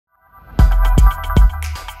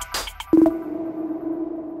Things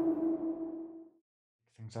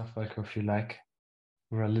off, Veljko, if you like.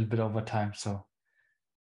 We're a little bit over time, so.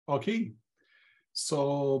 Okay.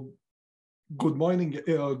 So, good morning,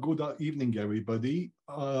 good evening, everybody.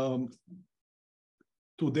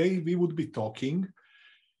 Today we would be talking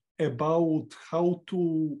about how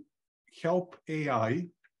to help AI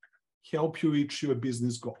help you reach your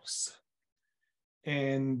business goals.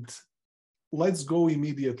 And let's go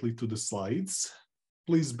immediately to the slides.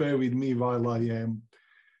 Please bear with me while I am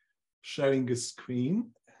sharing a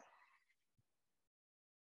screen.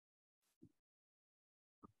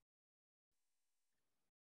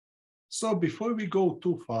 So before we go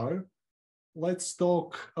too far, let's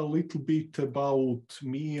talk a little bit about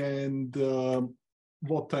me and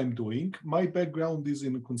what I'm doing. My background is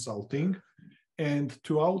in consulting, and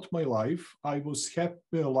throughout my life, I was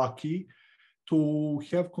lucky to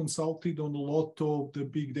have consulted on a lot of the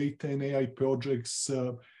big data and AI projects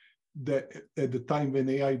that at the time when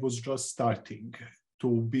AI was just starting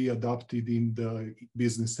to be adopted in the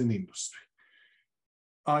business and industry.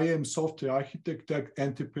 I am software architect,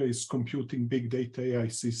 enterprise computing, big data AI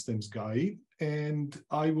systems guy, and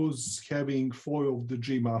I was having 4 of the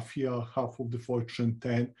G Mafia, half of the Fortune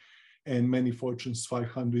 10, and many Fortunes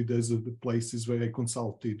 500 as of the places where I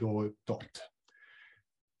consulted or taught.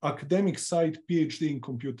 Academic side, PhD in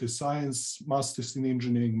computer science, Masters in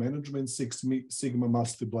engineering management, Six Sigma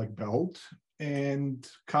Master Black Belt, and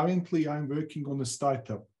currently I'm working on a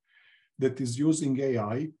startup that is using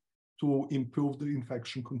AI to improve the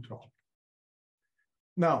infection control.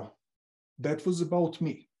 Now, that was about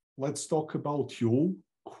me. Let's talk about you.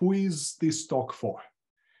 Who is this talk for?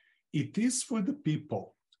 It is for the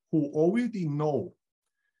people who already know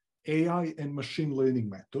AI and machine learning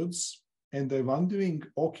methods, and they're wondering,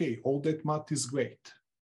 okay, all that math is great.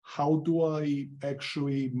 How do I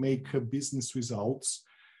actually make a business results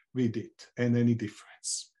with it and any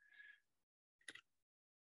difference?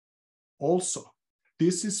 Also,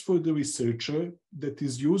 this is for the researcher that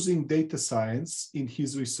is using data science in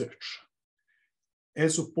his research,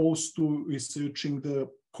 as opposed to researching the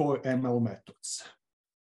core ML methods.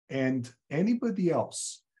 And anybody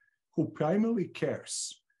else who primarily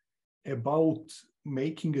cares about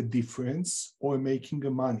making a difference or making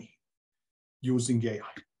money using AI.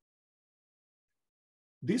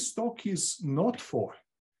 This talk is not for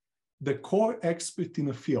the core expert in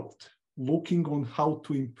a field looking on how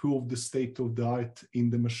to improve the state of the art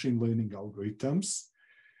in the machine learning algorithms.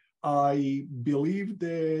 I believe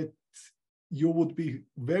that you would be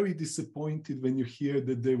very disappointed when you hear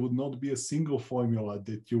that there would not be a single formula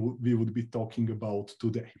that we would be talking about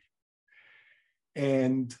today.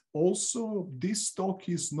 And also, this talk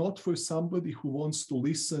is not for somebody who wants to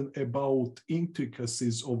listen about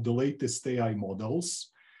intricacies of the latest AI models.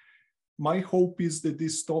 My hope is that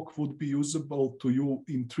this talk would be usable to you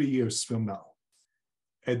in 3 years from now,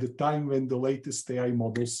 at the time when the latest AI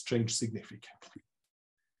models change significantly.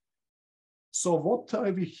 So what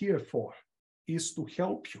are we here for? Is to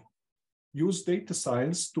help you use data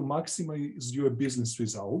science to maximize your business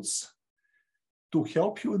results, to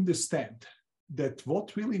help you understand that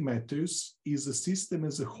what really matters is a system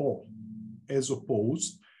as a whole, as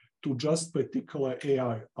opposed to just particular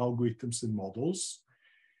AI algorithms and models.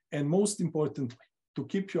 And most importantly, to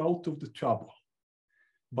keep you out of the trouble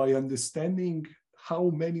by understanding how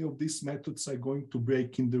many of these methods are going to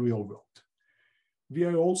break in the real world. We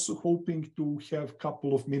are also hoping to have a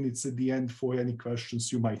couple of minutes at the end for any questions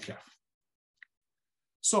you might have.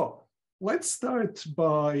 So let's start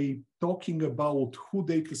by talking about who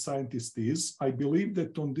data scientist is. I believe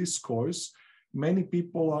that on this course, many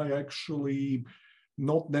people are actually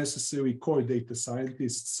not necessarily core data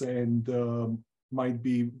scientists and might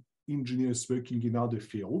be engineers working in other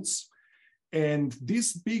fields. And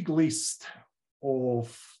this big list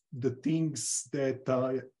of the things that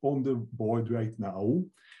are on the board right now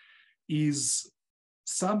is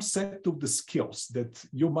some set of the skills that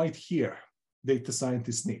you might hear data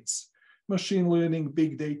scientist needs. Machine learning,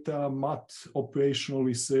 big data, math, operational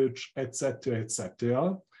research, etc.,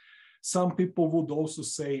 etc. Some people would also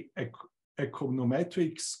say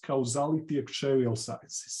econometrics, causality, actuarial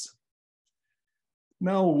sciences.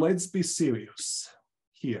 Now, let's be serious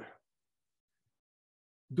here.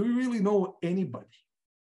 Do you really know anybody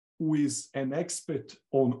who is an expert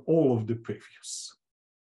on all of the previous?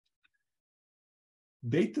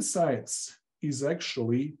 Data science is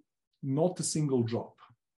actually not a single job.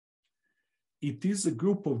 It is a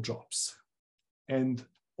group of jobs. And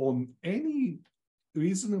on any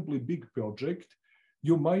reasonably big project,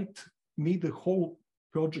 you might need a whole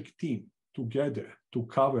project team together to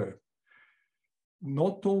cover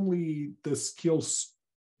not only the skills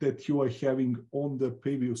that you are having on the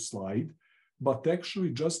previous slide, but actually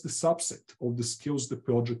just the subset of the skills the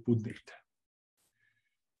project would need.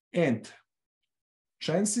 And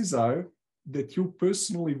chances are that you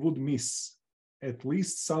personally would miss at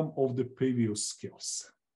least some of the previous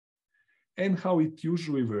skills. And how it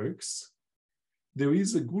usually works, there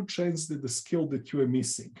is a good chance that the skill that you are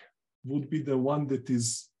missing would be the one that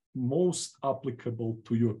is most applicable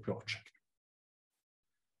to your project,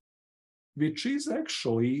 which is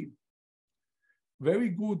actually very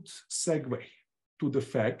good segue to the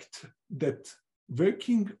fact that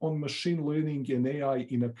working on machine learning and AI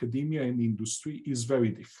in academia and industry is very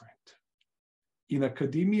different. In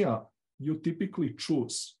academia, you typically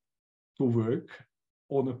choose to work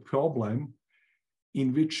on a problem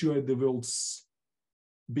in which you are the world's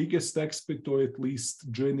biggest expert, or at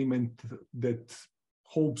least journeyman that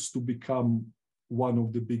hopes to become one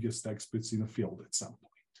of the biggest experts in a field at some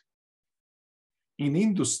point. In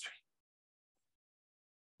industry,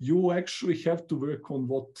 you actually have to work on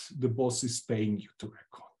what the boss is paying you to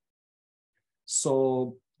work on.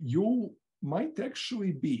 So you might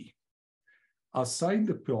actually be assigned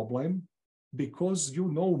a problem because you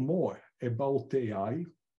know more about AI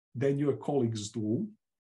than your colleagues do,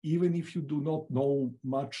 even if you do not know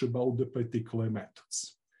much about the particular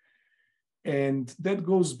methods. And that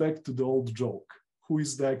goes back to the old joke. Who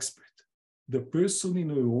is the expert? The person in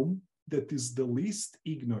a room that is the least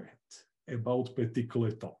ignorant about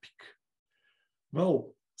particular topic.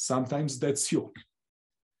 Well, sometimes that's you.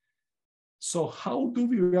 So how do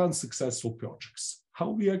we run successful projects? How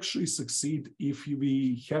we actually succeed if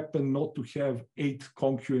we happen not to have 8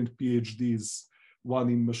 concurrent PhDs, one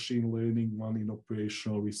in machine learning, one in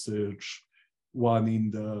operational research, one in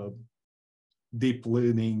the deep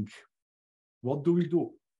learning? What do we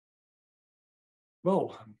do?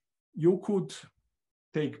 Well, you could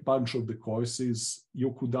take a bunch of the courses.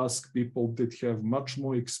 You could ask people that have much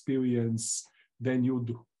more experience than you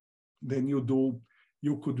do.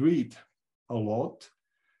 You could read a lot,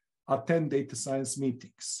 attend data science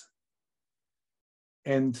meetings,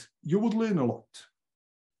 and you would learn a lot.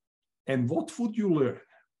 And what would you learn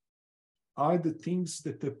are the things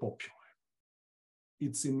that are popular.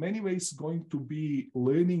 It's in many ways going to be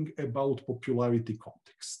learning about popularity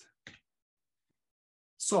context.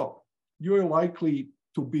 So you're likely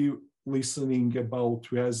to be listening about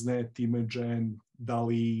ResNet, Imogen,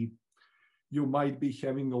 DALL-E. You might be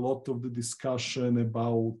having a lot of the discussion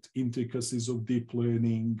about intricacies of deep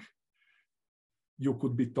learning. You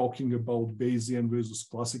could be talking about Bayesian versus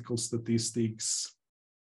classical statistics.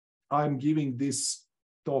 I'm giving this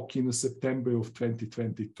talk in September of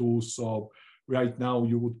 2022, so right now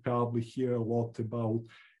you would probably hear a lot about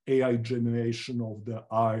AI generation of the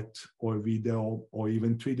art or video or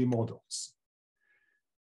even 3D models.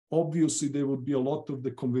 Obviously, there would be a lot of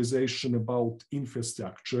the conversation about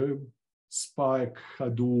infrastructure, Spark,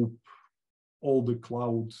 Hadoop, all the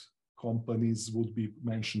cloud companies would be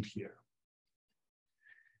mentioned here.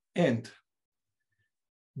 And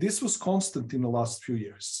this was constant in the last few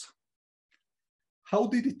years. How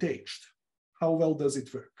did it age? How well does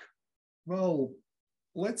it work? Well,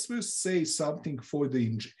 let's first say something for the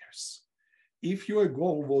engineers. If your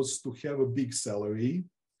goal was to have a big salary,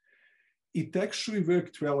 it actually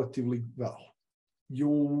worked relatively well.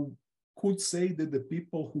 You could say that the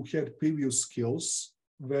people who had previous skills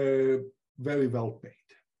were very well paid.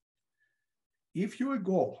 If your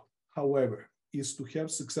goal, however, is to have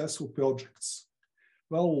successful projects,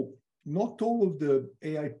 well, not all of the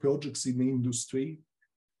AI projects in the industry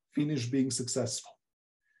finish being successful.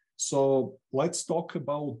 So let's talk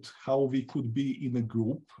about how we could be in a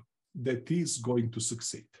group that is going to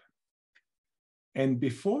succeed. And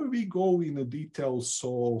before we go in the details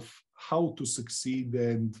of how to succeed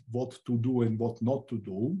and what to do and what not to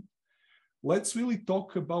do, let's really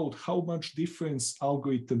talk about how much difference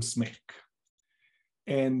algorithms make.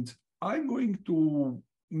 And I'm going to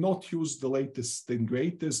not use the latest and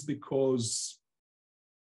greatest because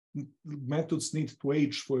methods need to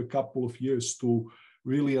age for a couple of years to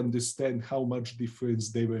really understand how much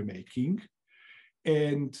difference they were making.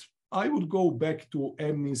 And I would go back to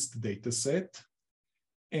MNIST dataset.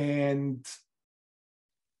 And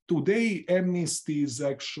today, MNIST is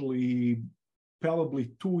actually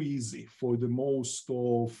probably too easy for the most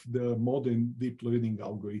of the modern deep learning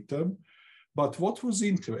algorithm. But what was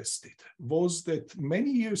interesting was that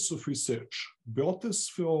many years of research brought us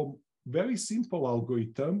from very simple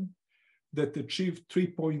algorithm that achieved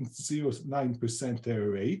 3.09%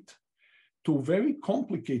 error rate to very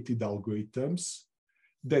complicated algorithms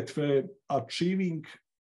that were achieving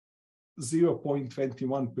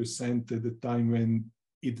 0.21% at the time when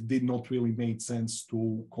it did not really make sense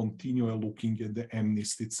to continue looking at the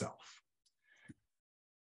MNIST itself.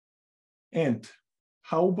 And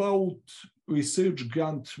how about research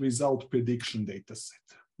grant result prediction dataset?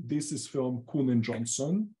 This is from Kuhn and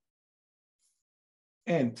Johnson.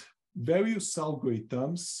 And various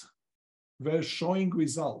algorithms were showing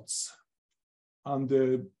results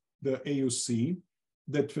under the AUC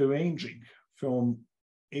that were ranging from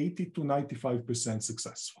 80 to 95%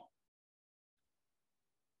 successful.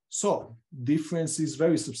 So difference is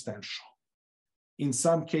very substantial. In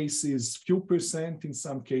some cases, few percent, in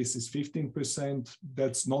some cases, 15%.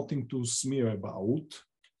 That's nothing to smear about.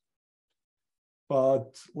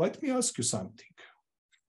 But let me ask you something.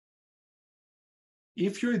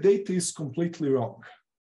 If your data is completely wrong,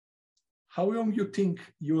 how wrong you think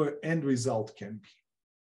your end result can be?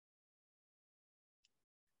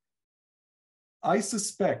 I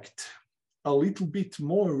suspect a little bit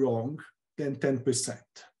more wrong than 10%.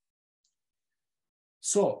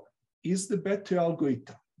 So, is the better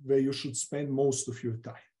algorithm where you should spend most of your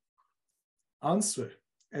time? Answer,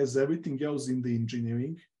 as everything else in the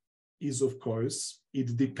engineering, is of course,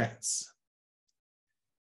 it depends.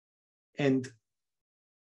 And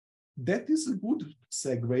that is a good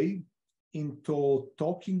segue into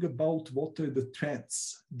talking about what are the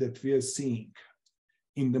trends that we are seeing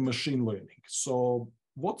in the machine learning. So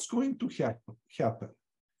what's going to happen?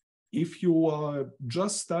 If you are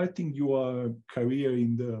just starting your career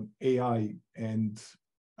in the AI and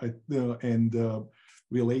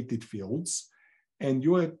related fields, and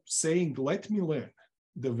you are saying, let me learn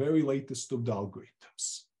the very latest of the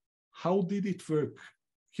algorithms. How did it work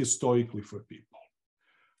historically for people?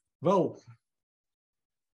 Well,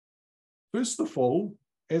 first of all,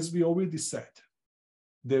 as we already said,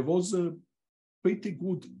 there was a pretty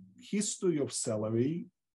good history of salary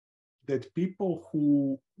that people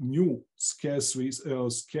who knew scarce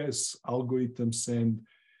algorithms and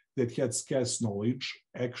that had scarce knowledge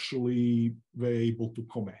actually were able to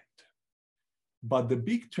command. But the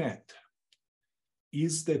big trend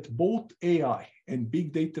is that both AI and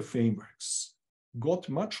big data frameworks got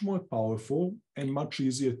much more powerful and much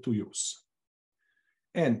easier to use.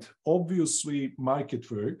 And obviously market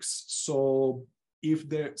works, so if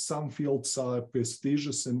some fields are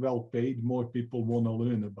prestigious and well paid, more people want to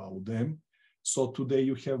learn about them. So today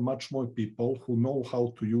you have much more people who know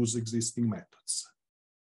how to use existing methods.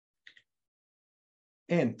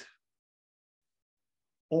 And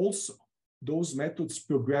also, those methods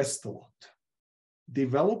progressed a lot.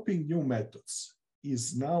 Developing new methods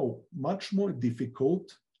is now much more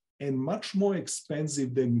difficult and much more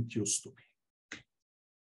expensive than it used to be.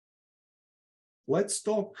 Let's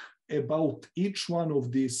talk about each one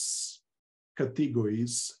of these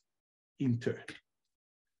categories in turn.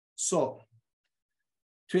 So,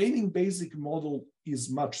 training basic model is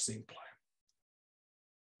much simpler.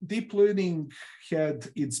 Deep learning had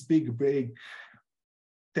its big break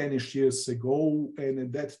 10-ish years ago, and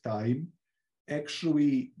at that time,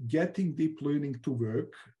 actually getting deep learning to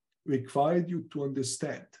work required you to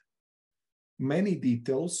understand many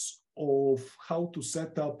details of how to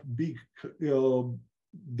set up big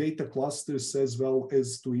data clusters as well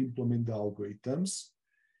as to implement the algorithms,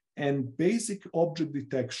 and basic object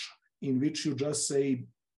detection in which you just say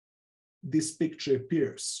this picture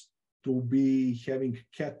appears to be having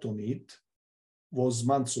cat on it was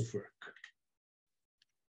months of work.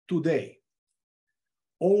 Today,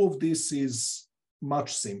 all of this is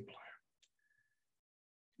much simpler.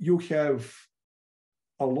 You have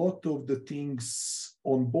a lot of the things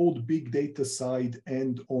on both big data side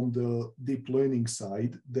and on the deep learning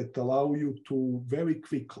side that allow you to very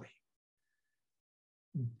quickly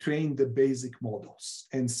train the basic models.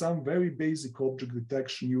 And some very basic object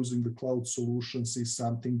detection using the cloud solutions is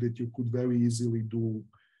something that you could very easily do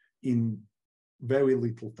in very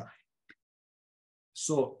little time.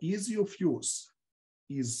 So easy of use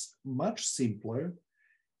is much simpler.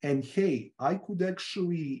 And hey, I could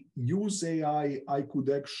actually use AI, I could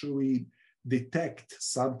actually detect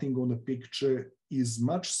something on a picture is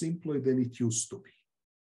much simpler than it used to be.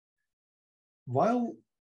 While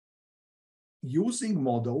using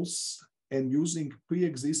models and using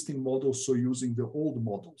pre-existing models, so using the old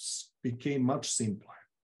models, became much simpler.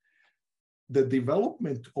 The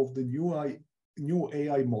development of the new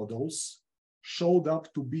AI models showed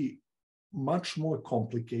up to be much more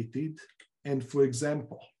complicated. And for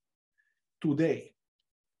example, today,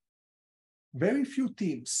 very few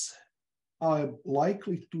teams are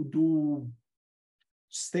likely to do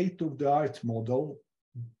state-of-the-art model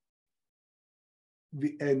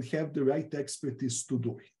and have the right expertise to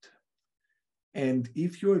do it. And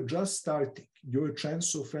if you're just starting, your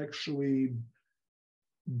chance of actually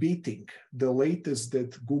beating the latest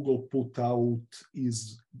that Google put out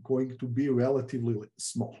is going to be relatively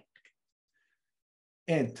small.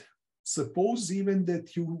 And suppose even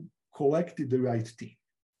that you collected the right team.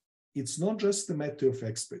 It's not just a matter of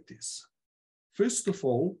expertise. First of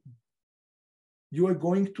all, you are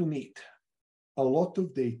going to need a lot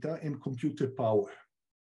of data and computer power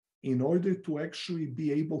in order to actually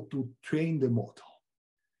be able to train the model.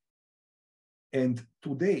 And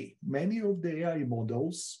today, many of the AI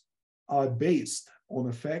models are based on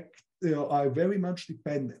the fact are very much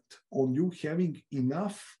dependent on you having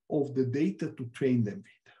enough of the data to train them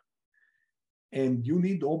with. And you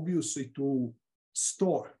need obviously to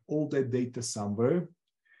store all that data somewhere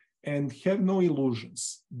and have no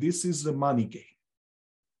illusions. This is a money game.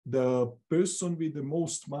 The person with the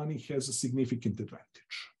most money has a significant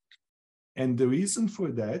advantage. And the reason for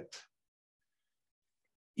that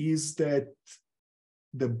is that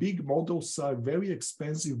the big models are very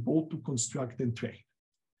expensive both to construct and train.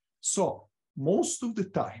 So most of the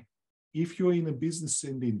time, if you're in a business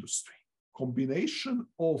and industry, combination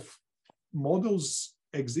of models,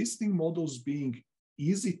 existing models being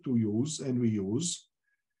easy to use and reuse,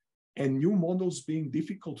 and new models being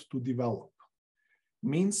difficult to develop,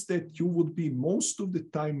 means that you would be most of the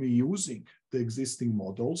time reusing the existing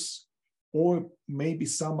models, or maybe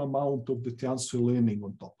some amount of the transfer learning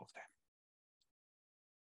on top of them.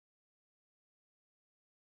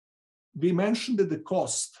 We mentioned that the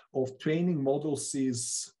cost of training models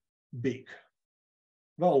is big.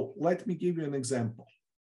 Well, let me give you an example.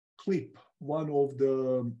 Clip, one of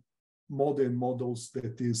the modern models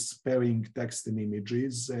that is pairing text and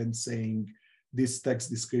images and saying this text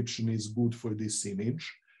description is good for this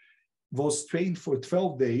image, was trained for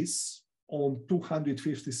 12 days on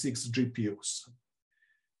 256 GPUs.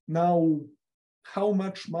 Now, how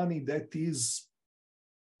much money that is,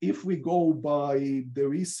 if we go by the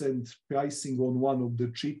recent pricing on one of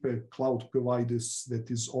the cheaper cloud providers that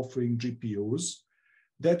is offering GPUs,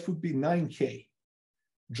 that would be $9K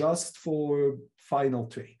just for final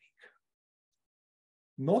training.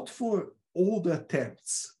 Not for all the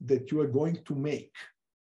attempts that you are going to make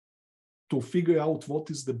to figure out what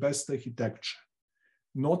is the best architecture,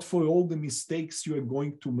 not for all the mistakes you are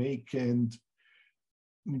going to make and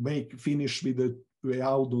finish with a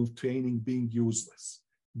round of training being useless.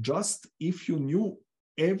 Just if you knew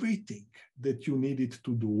everything that you needed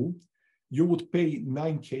to do, you would pay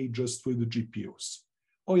 $9K just for the GPUs.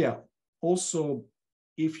 Oh yeah, also,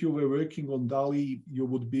 if you were working on DALL-E, you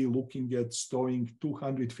would be looking at storing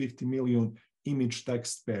 250 million image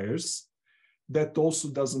text pairs. That also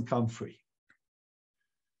doesn't come free.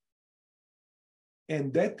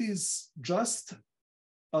 And that is just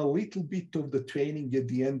a little bit of the training at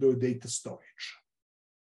the end of data storage.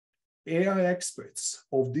 AI experts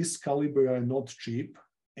of this caliber are not cheap,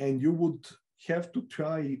 and you would have to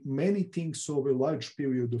try many things over a large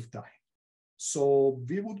period of time. So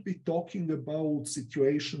we would be talking about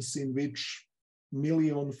situations in which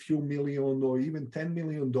few million, or even $10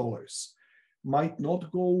 million might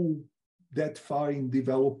not go that far in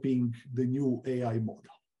developing the new AI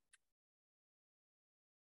model.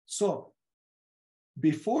 So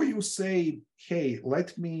before you say, hey,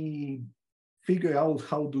 let me figure out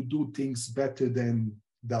how to do things better than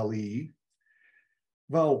DALL-E,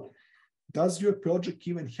 well, does your project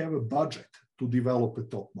even have a budget to develop a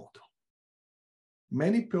top model?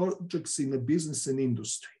 Many projects in the business and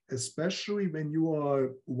industry, especially when you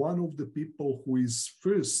are one of the people who is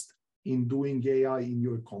first in doing AI in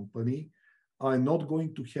your company, are not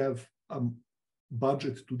going to have a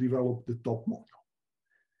budget to develop the top model.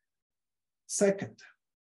 Second,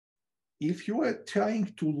 if you are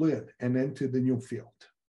trying to learn and enter the new field,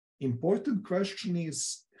 important question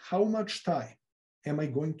is how much time am I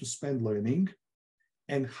going to spend learning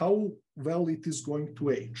and how well it is going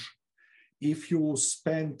to age. If you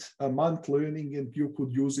spend a month learning and you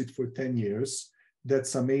could use it for 10 years,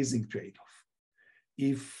 that's an amazing trade-off.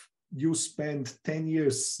 If you spend 10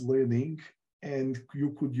 years learning and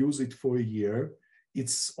you could use it for a year,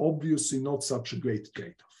 it's obviously not such a great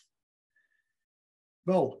trade-off.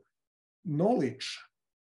 Well, knowledge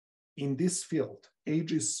in this field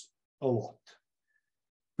ages a lot.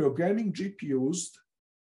 Programming GPUs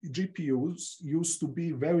used to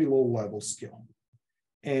be very low-level skill.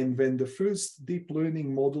 And when the first deep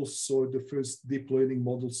learning models or the first deep learning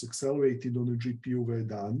models accelerated on a GPU were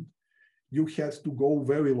done, you had to go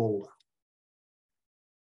very low level.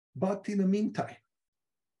 But in the meantime,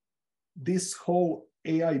 this whole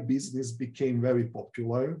AI business became very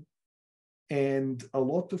popular, and a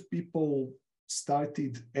lot of people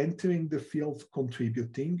started entering the field,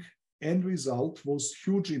 contributing. End result was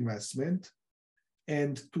huge investment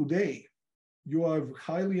And today, you are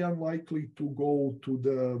highly unlikely to go to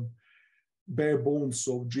the bare bones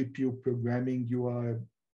of GPU programming. You are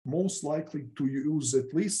most likely to use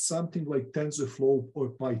at least something like TensorFlow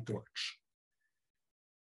or PyTorch.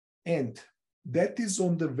 And that is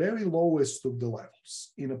on the very lowest of the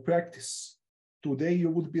levels. In a practice, today you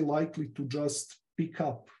would be likely to just pick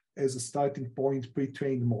up as a starting point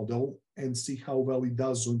pre-trained model and see how well it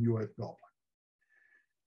does on your problem.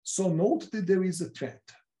 So note that there is a trend.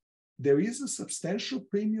 There is a substantial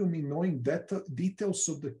premium in knowing details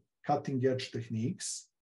of the cutting edge techniques,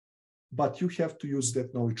 but you have to use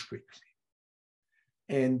that knowledge quickly.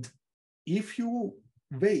 And if you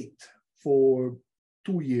wait for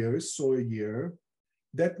 2 years or a year,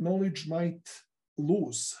 that knowledge might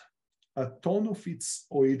lose a ton of its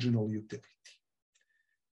original utility.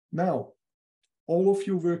 Now, all of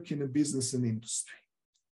you work in a business and industry.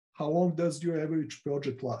 How long does your average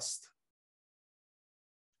project last?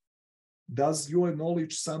 Does your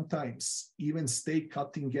knowledge sometimes even stay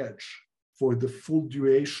cutting edge for the full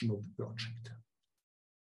duration of the project?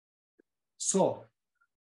 So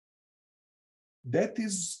that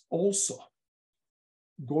is also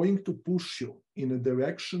going to push you in a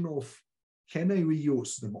direction of, can I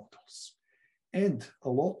reuse the models? And a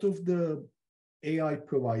lot of the AI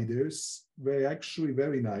providers were actually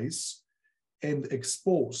very nice and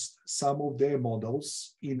exposed some of their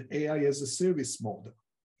models in AI as a service model,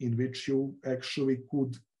 in which you actually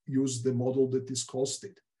could use the model that is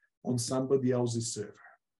hosted on somebody else's server.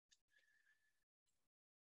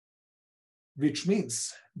 Which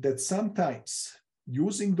means that sometimes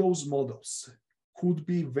using those models could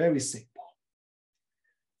be very simple.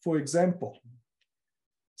 For example,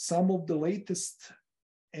 some of the latest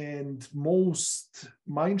and most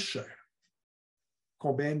mindshare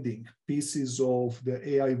commanding pieces of the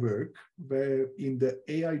AI work were in the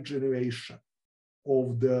AI generation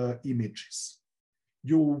of the images.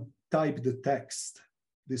 You type the text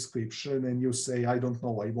description and you say, I don't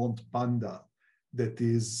know, I want panda that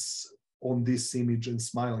is on this image and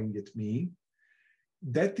smiling at me.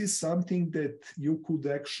 That is something that you could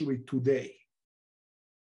actually today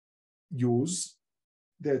use.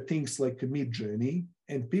 There are things like a Midjourney,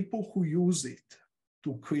 and people who use it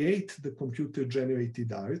to create the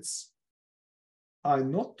computer-generated arts are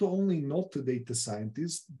not only not a data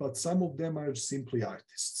scientists, but some of them are simply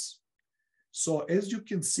artists. So as you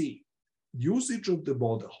can see, usage of the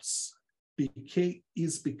models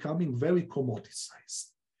is becoming very commoditized.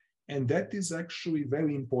 And that is actually a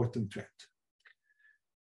very important trend.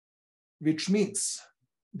 Which means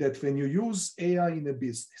that when you use AI in a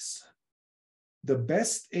business, the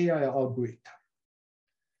best AI algorithm,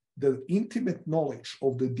 the intimate knowledge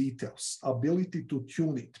of the details, ability to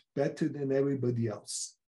tune it better than everybody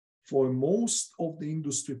else, for most of the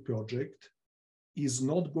industry project is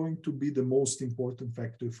not going to be the most important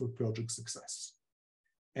factor for project success.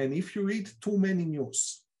 And if you read too many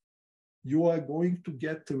news, you are going to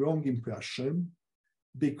get the wrong impression,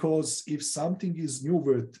 because if something is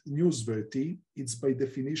newsworthy, it's by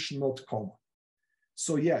definition not common.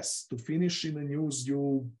 So yes, to finish in a news,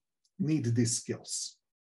 you need these skills.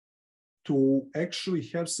 To actually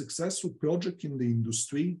have successful project in the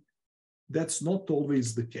industry, that's not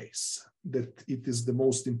always the case, that it is the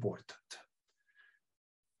most important.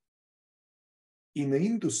 In the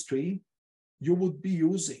industry, you would be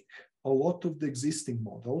using a lot of the existing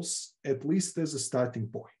models, at least as a starting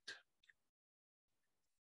point.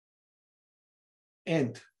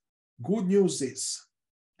 And good news is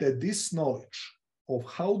that this knowledge of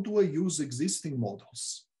how do I use existing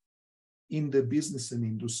models in the business and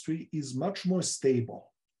industry is much more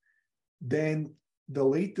stable than the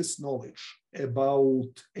latest knowledge about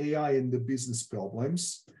AI and the business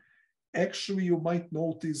problems. Actually, you might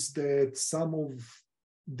notice that some of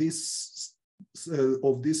these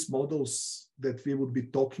models that we would be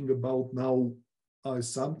talking about now are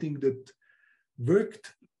something that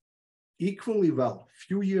worked equally well a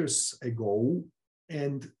few years ago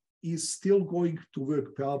and is still going to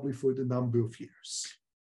work probably for the number of years.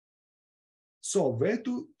 So where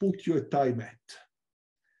to put your time at?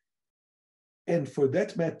 And for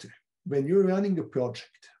that matter, when you're running a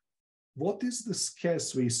project, what is the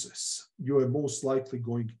scarce resource you are most likely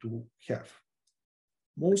going to have?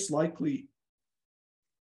 Most likely,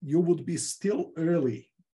 you would be still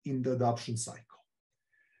early in the adoption cycle.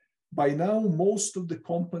 By now, most of the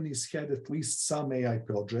companies had at least some AI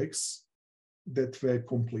projects that were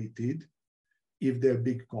completed, if they're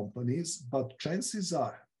big companies, but chances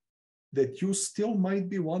are that you still might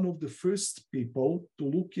be one of the first people to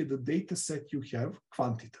look at the data set you have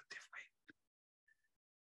quantitatively.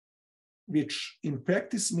 which in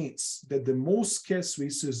practice means that the most scarce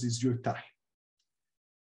resource is your time.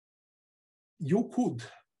 You could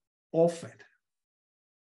often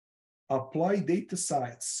apply data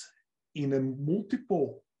science in a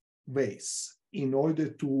multiple ways in order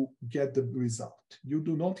to get the result. You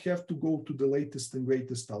do not have to go to the latest and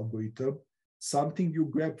greatest algorithm. Something you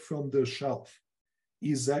grab from the shelf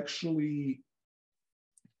is actually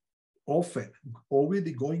often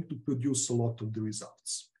already going to produce a lot of the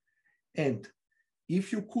results. And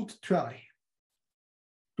if you could try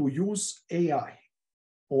to use AI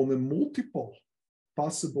on a multiple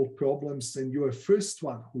possible problems and you are first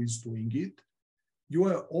one who is doing it, you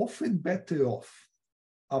are often better off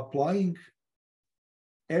applying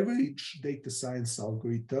average data science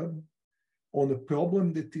algorithm on a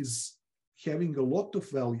problem that is having a lot of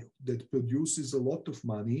value, that produces a lot of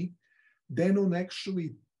money, than on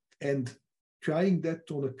actually and trying that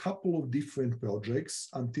on a couple of different projects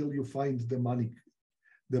until you find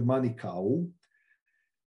the money cow,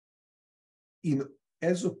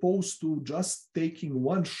 as opposed to just taking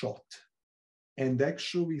one shot and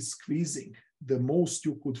actually squeezing the most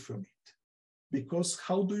you could from it. Because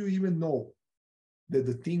how do you even know that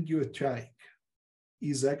the thing you're trying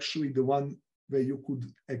is actually the one where you could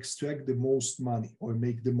extract the most money or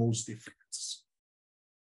make the most difference?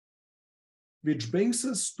 Which brings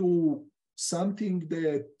us to something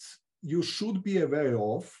that you should be aware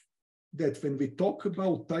of, that when we talk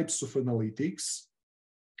about types of analytics,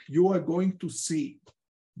 you are going to see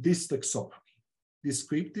this taxonomy: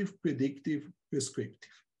 descriptive, predictive,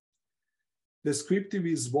 prescriptive. Descriptive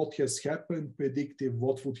is what has happened, predictive,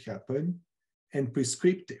 what would happen, and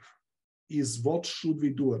prescriptive is what should we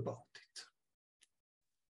do about it.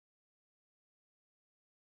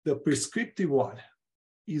 The prescriptive one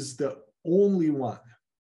is the only one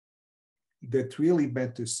that really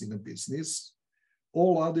matters in a business.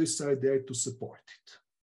 All others are there to support it.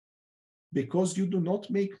 Because you do not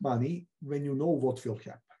make money when you know what will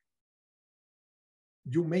happen.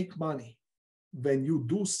 You make money when you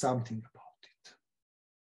do something about it.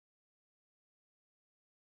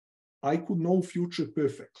 I could know future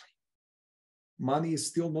perfectly. Money is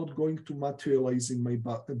still not going to materialize in my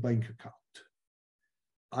bank account.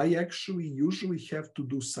 I actually usually have to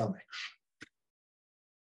do some action.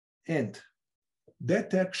 And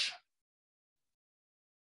that action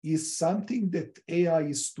is something that AI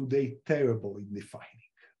is today terrible in defining.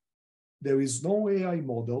 There is no AI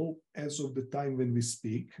model as of the time when we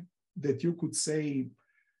speak that you could say,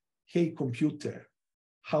 hey, computer,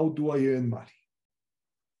 how do I earn money?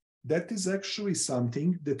 That is actually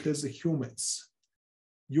something that as a humans,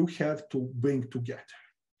 you have to bring together,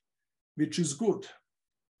 which is good.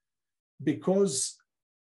 Because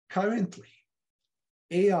currently,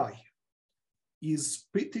 AI is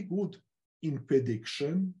pretty good in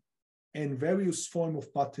prediction and various forms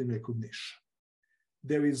of pattern recognition.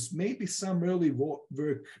 There is maybe some early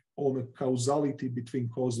work on a causality between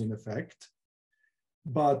cause and effect,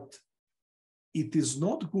 but it is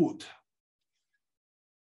not good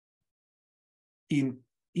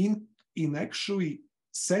in actually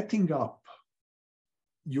setting up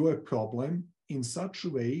your problem in such a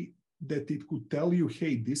way that it could tell you,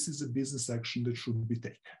 hey, this is a business action that should be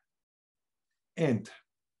taken. And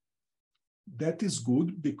that is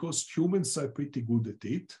good because humans are pretty good at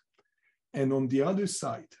it. And on the other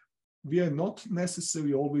side, we are not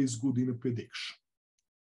necessarily always good in a prediction.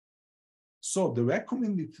 So the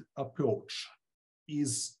recommended approach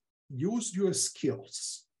is use your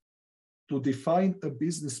skills to define a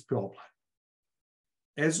business problem,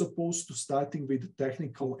 as opposed to starting with a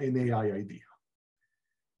technical and AI idea.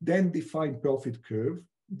 Then define profit curve,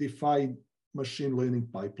 define machine learning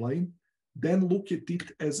pipeline, then look at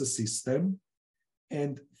it as a system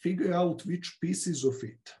and figure out which pieces of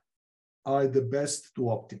it are the best to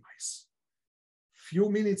optimize. Few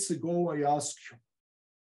minutes ago, I asked you,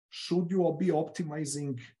 should you be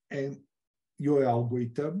optimizing your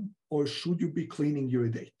algorithm or should you be cleaning your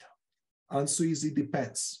data? Answer is it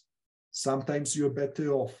depends. Sometimes you're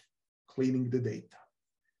better off cleaning the data.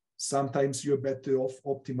 Sometimes you're better off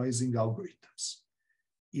optimizing algorithms.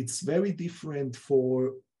 It's very different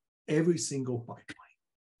for every single pipeline.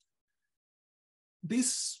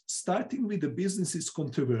 This, starting with the business, is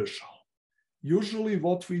controversial. Usually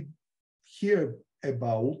what we hear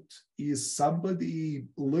about is somebody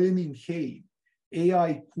learning, hey,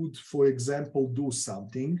 AI could, for example, do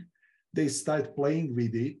something. They start playing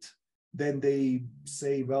with it. Then they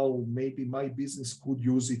say, well, maybe my business could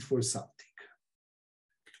use it for something.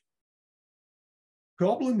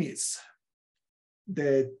 Problem is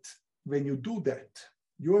that when you do that,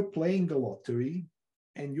 you're playing a lottery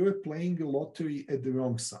and you're playing a lottery at the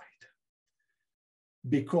wrong side.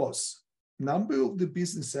 because number of the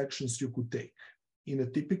business actions you could take in a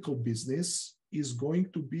typical business is going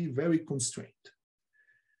to be very constrained.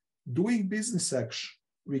 Doing business action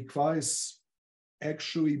requires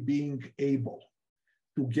actually being able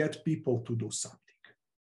to get people to do something.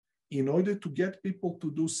 In order to get people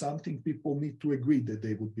to do something, people need to agree that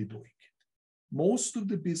they would be doing it. Most of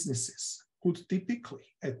the businesses could typically,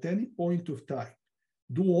 at any point of time,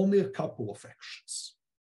 do only a couple of actions.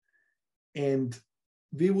 And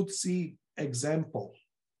we would see example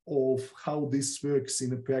of how this works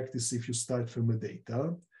in a practice if you start from the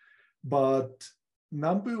data. But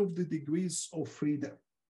number of the degrees of freedom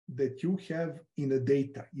that you have in a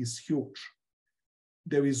data is huge.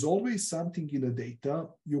 There is always something in a data.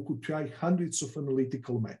 You could try hundreds of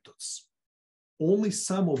analytical methods. Only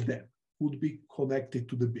some of them would be connected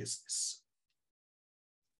to the business.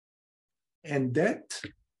 And that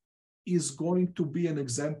is going to be an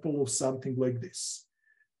example of something like this.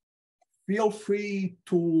 Feel free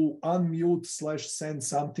to unmute/send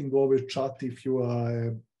something over chat if you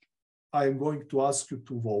are. I'm going to ask you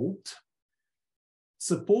to vote.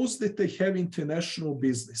 Suppose that I have international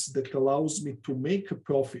business that allows me to make a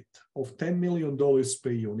profit of $10 million per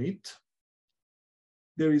unit.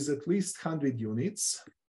 There is at least 100 units,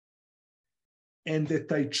 and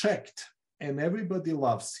that I checked, and everybody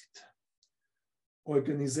loves it.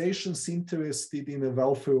 Organizations interested in the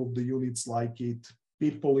welfare of the units like it,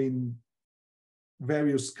 people in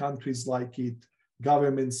various countries like it,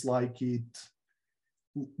 governments like it,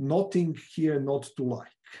 nothing here not to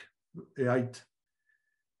like, right?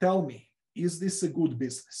 Tell me, is this a good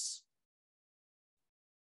business?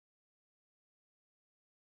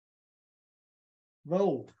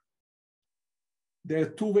 Well, there are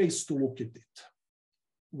two ways to look at it.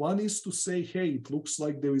 One is to say, hey, it looks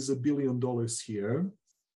like there is $1 billion here.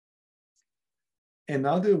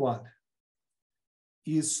 Another one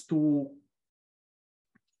is to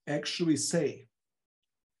actually say,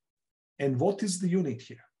 and what is the unit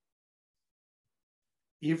here?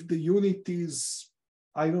 If the unit is,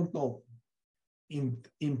 I don't know,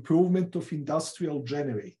 improvement of industrial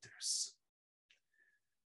generators,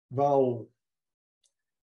 well,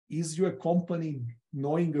 is your company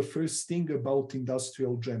knowing the first thing about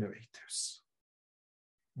industrial generators?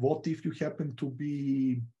 What if you happen to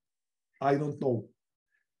be, I don't know,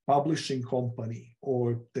 publishing company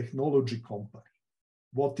or technology company?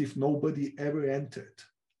 What if nobody ever entered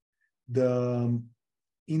the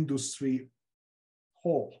industry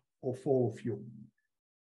hall of all of you?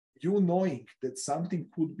 You knowing that something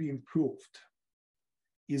could be improved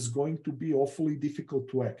is going to be awfully difficult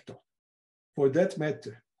to act on. For that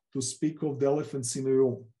matter, to speak of the elephants in the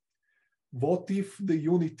room, what if the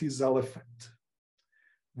unit is elephant?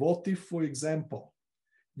 What if, for example,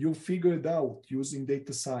 you figured out using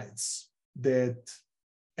data science that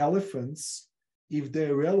elephants, if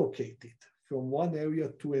they're relocated from one area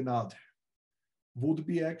to another, would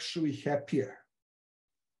be actually happier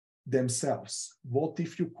themselves? What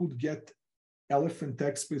if you could get elephant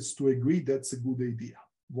experts to agree that's a good idea?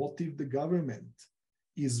 What if the government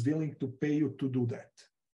is willing to pay you to do that?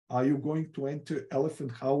 Are you going to enter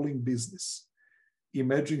elephant howling business?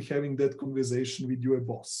 Imagine having that conversation with your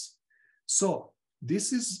boss. So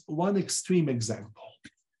this is one extreme example.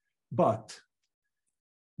 But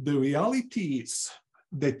the reality is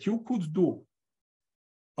that you could do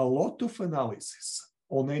a lot of analysis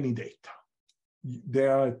on any data.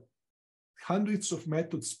 There are hundreds of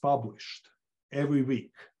methods published every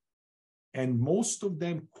week, and most of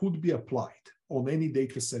them could be applied on any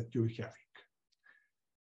data set you're having.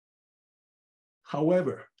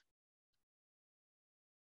 However,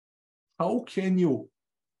 how can you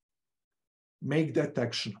make that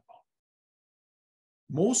actionable?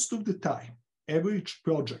 Most of the time, average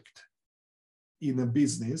project in a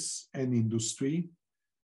business and industry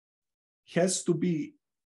has to be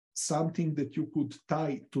something that you could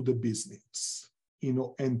tie to the business,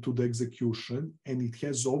 and to the execution, and it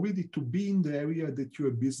has already to be in the area that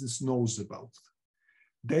your business knows about.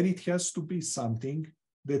 Then it has to be something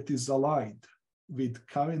that is aligned with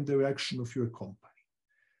current direction of your company.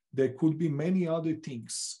 There could be many other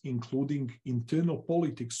things, including internal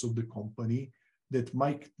politics of the company, that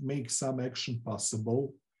might make some action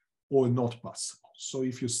possible or not possible. So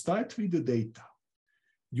if you start with the data,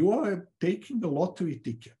 you are taking a lottery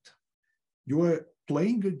ticket. You are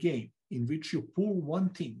playing a game in which you pull one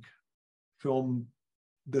thing from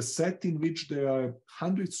the set in which there are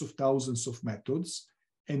hundreds of thousands of methods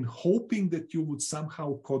and hoping that you would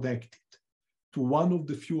somehow connect it to one of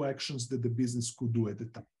the few actions that the business could do at the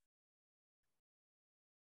time.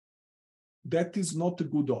 That is not a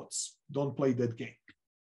good odds. Don't play that game.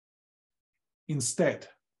 Instead,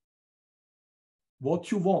 what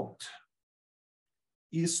you want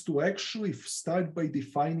is to actually start by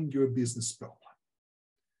defining your business problem.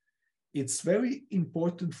 It's very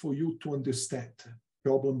important for you to understand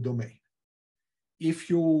problem domain. If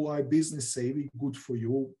you are business savvy, good for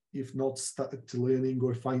you. If not, start learning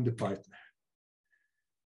or find a partner.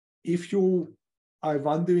 If you are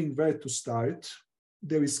wondering where to start,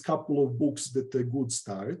 there is a couple of books that are a good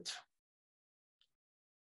start.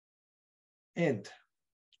 And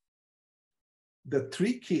the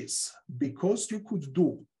trick is, because you could do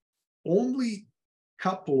only a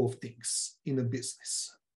couple of things in a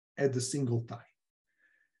business at a single time,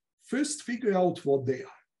 first figure out what they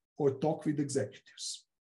are, or talk with executives.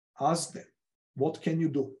 Ask them, what can you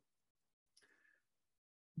do?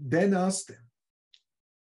 Then ask them,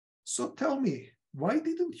 so tell me, why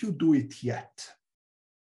didn't you do it yet?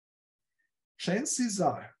 Chances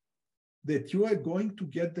are that you are going to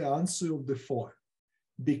get the answer of the form,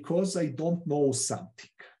 because I don't know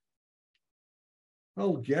something.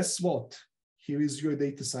 Well, guess what? Here is your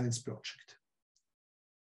data science project.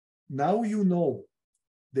 Now you know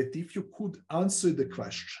that if you could answer the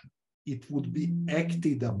question, it would be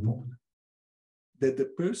acted upon, that the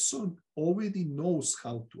person already knows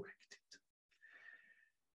how to act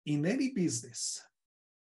it. In any business,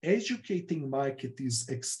 educating market is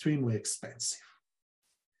extremely expensive.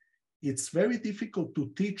 It's very difficult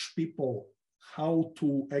to teach people how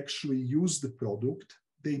to actually use the product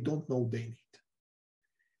they don't know they need.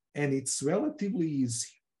 And it's relatively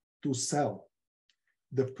easy to sell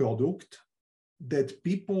the product that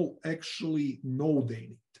people actually know they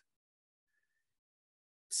need.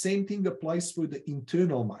 Same thing applies for the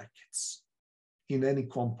internal markets in any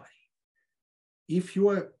company. If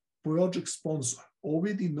your project sponsor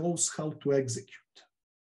already knows how to execute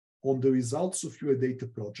on the results of your data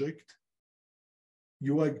project,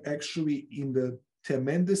 you are actually in a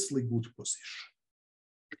tremendously good position.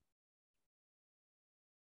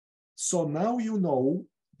 So now you know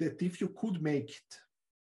that if you could make it,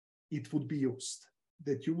 it would be used,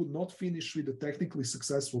 that you would not finish with a technically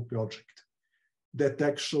successful project that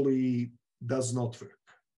actually does not work.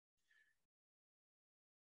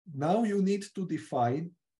 Now you need to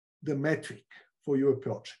define the metric for your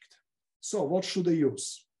project. So what should I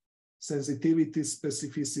use? Sensitivity,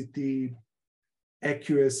 specificity,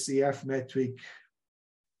 accuracy, F metric,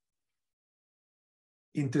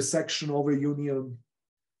 intersection over union.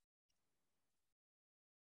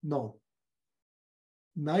 No.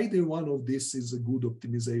 Neither one of this is a good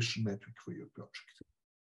optimization metric for your project.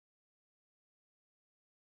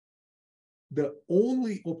 The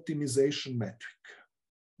only optimization metric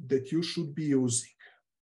that you should be using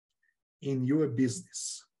in your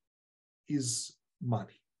business is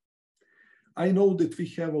money. I know that we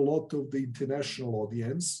have a lot of the international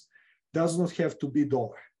audience. Does not have to be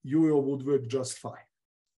dollar. Euro would work just fine.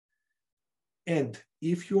 And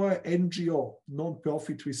if you are NGO,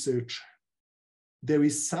 non-profit researcher, there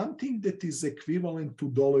is something that is equivalent to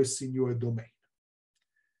dollars in your domain.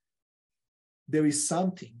 There is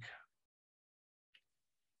something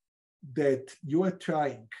that you are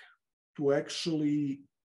trying to actually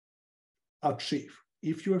achieve.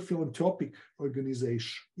 If you're a philanthropic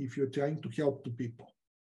organization, if you're trying to help the people,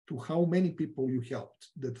 to how many people you helped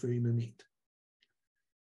that were in a need,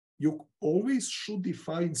 you always should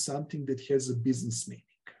define something that has a business meaning.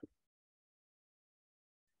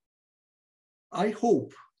 I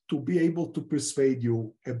hope to be able to persuade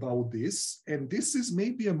you about this. And this is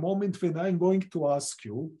maybe a moment when I'm going to ask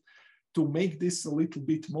you to make this a little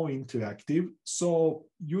bit more interactive. So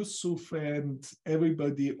Yusuf and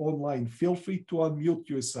everybody online, feel free to unmute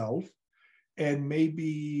yourself and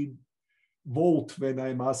maybe vote when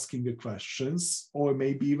I'm asking the questions, or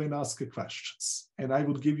maybe even ask the questions. And I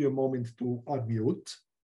would give you a moment to unmute.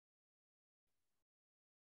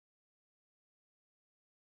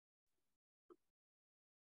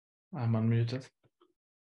 I'm unmuted.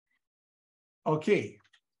 Okay,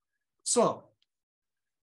 so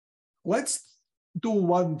let's do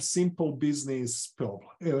one simple business problem,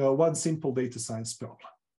 one simple data science problem.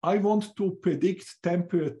 I want to predict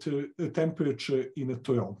temperature in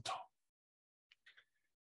Toronto.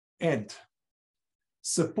 And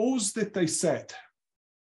suppose that I said,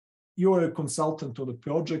 you are a consultant on a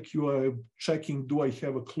project, you are checking, do I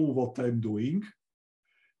have a clue what I'm doing?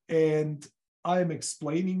 And I'm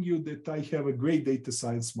explaining you that I have a great data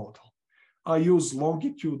science model. I use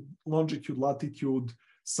longitude, latitude,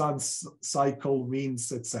 sun cycle,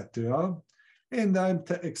 winds, etc. And I'm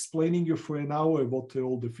explaining you for an hour what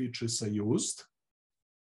all the features I used.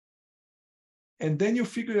 And then you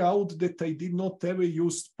figure out that I did not ever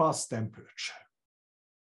use past temperature.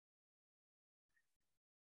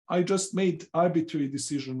 I just made arbitrary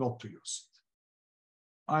decision not to use it.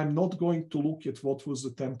 I'm not going to look at what was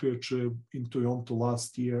the temperature in Toronto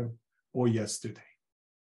last year or yesterday.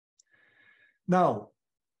 Now,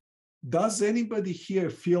 does anybody here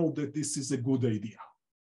feel that this is a good idea?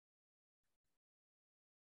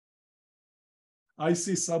 I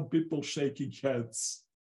see some people shaking heads.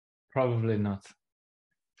 Probably not.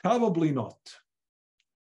 Probably not.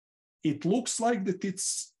 It looks like that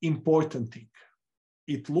it's important thing.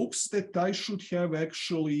 It looks that I should have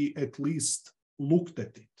actually at least looked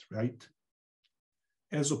at it, right?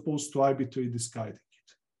 As opposed to arbitrarily discarding it.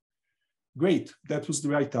 Great, that was the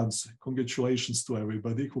right answer. Congratulations to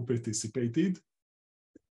everybody who participated.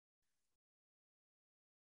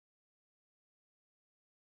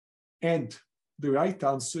 And the right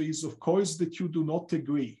answer is, of course, that you do not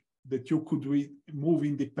agree that you could remove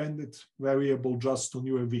independent variable just on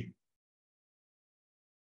your whim.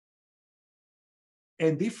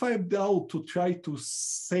 And if I'm down to try to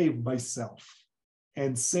save myself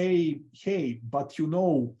and say, hey, but you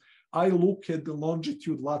know, I look at the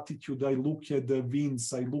longitude, latitude, I look at the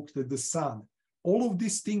winds, I looked at the sun. All of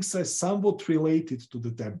these things are somewhat related to the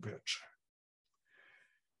temperature.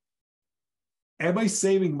 Am I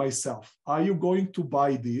saving myself? Are you going to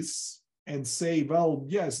buy this and say, well,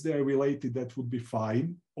 yes, they're related, that would be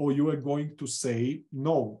fine? Or you are going to say,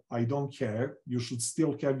 no, I don't care, you should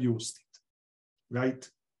still have used it. Right?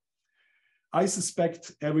 I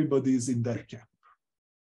suspect everybody is in that camp.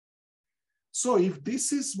 So if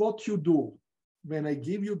this is what you do when I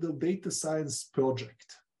give you the data science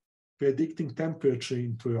project, predicting temperature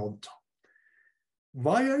in Toronto,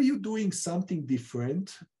 why are you doing something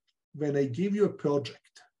different when I give you a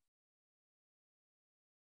project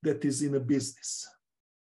that is in a business?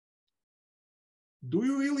 Do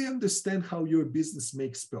you really understand how your business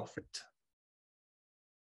makes profit?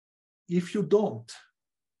 If you don't,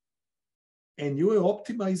 and you are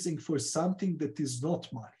optimizing for something that is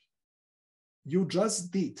not money, you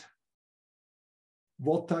just did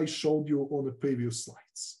what I showed you on the previous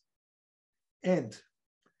slides. And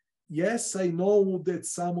yes, I know that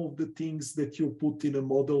some of the things that you put in a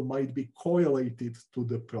model might be correlated to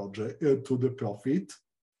the project, to the profit.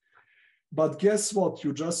 But guess what?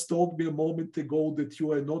 You just told me a moment ago that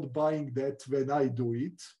you are not buying that when I do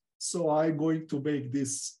it. So I'm going to make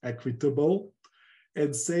this equitable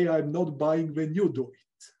and say I'm not buying when you do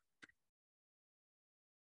it.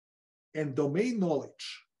 And domain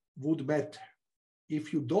knowledge would matter.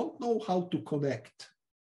 If you don't know how to connect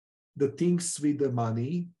the things with the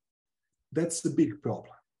money, that's the big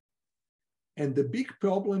problem. And the big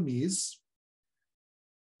problem is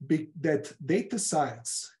that data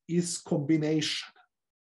science is combination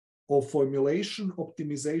of formulation,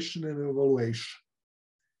 optimization, and evaluation.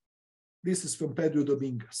 This is from Pedro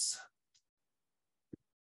Dominguez.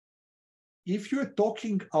 If you're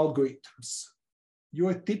talking algorithms, you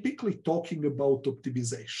are typically talking about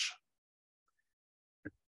optimization.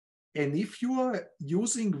 And if you are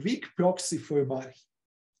using weak proxy for money,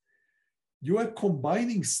 you are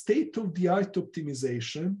combining state-of-the-art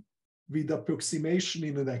optimization with approximation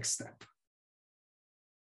in the next step.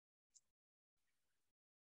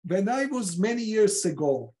 When I was many years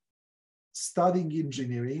ago studying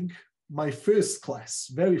engineering, my first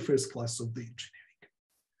class, very first class of the engineering,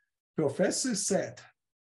 professor said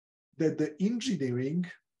that the engineering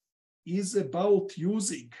is about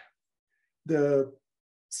using the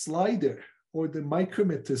slider or the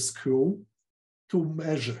micrometer screw to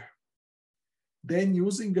measure, then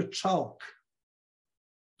using a chalk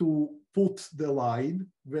to put the line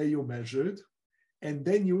where you measured, and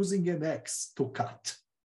then using an X to cut.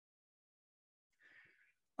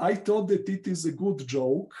 I thought that it is a good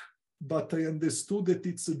joke, but I understood that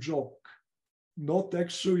it's a joke, not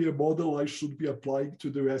actually a model I should be applying to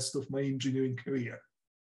the rest of my engineering career.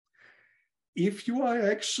 If you are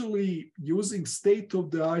actually using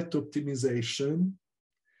state-of-the-art optimization,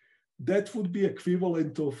 that would be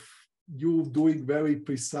equivalent of you doing very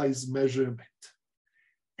precise measurement.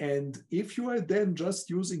 And if you are then just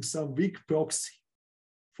using some weak proxy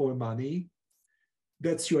for money,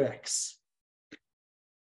 that's your X.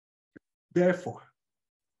 Therefore,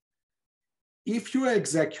 if you are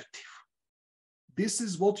executive, this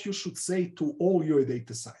is what you should say to all your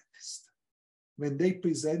data scientists when they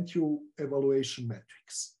present you evaluation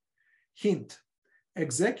metrics. Hint,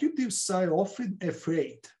 executives are often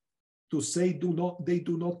afraid to say they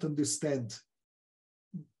do not understand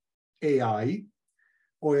AI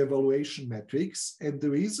or evaluation metrics. And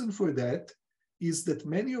the reason for that is that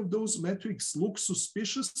many of those metrics look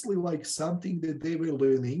suspiciously like something that they were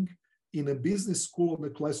learning in a business school in a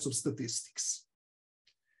class of statistics.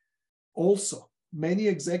 Also, many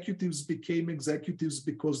executives became executives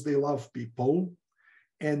because they love people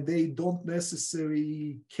and they don't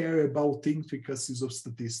necessarily care about intricacies of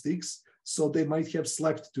statistics, so they might have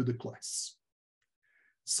slept to the class.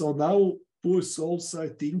 So now poor souls are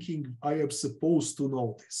thinking, I am supposed to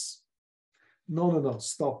know this. No,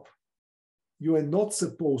 stop. You are not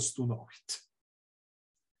supposed to know it.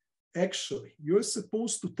 Actually, you're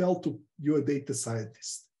supposed to tell to your data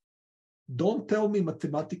scientist, don't tell me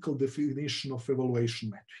mathematical definition of evaluation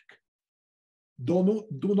metric.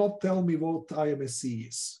 Do not tell me what IMSE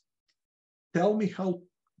is. Tell me how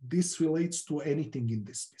this relates to anything in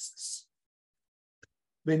this business.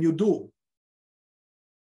 When you do,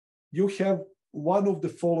 you have one of the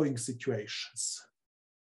following situations.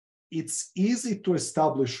 It's easy to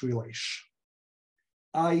establish relation,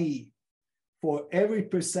 i.e., for every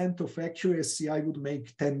 % of accuracy, I would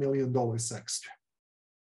make $10 million extra.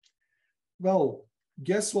 Well,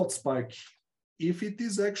 guess what, Sparky? If it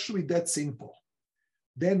is actually that simple,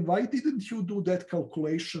 then why didn't you do that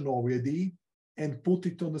calculation already and put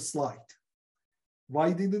it on a slide?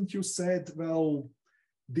 Why didn't you said, well,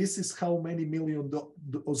 this is how many millions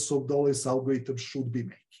of dollars algorithm should be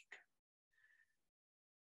making?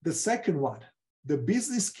 The second one, the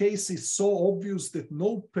business case is so obvious that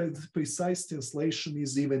no precise translation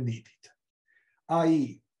is even needed.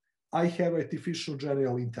 I.e., I have artificial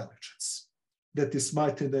general intelligence that is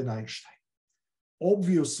smarter than Einstein.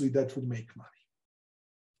 Obviously, that would make money.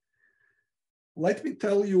 Let me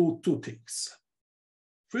tell you two things.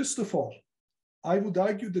 First of all, I would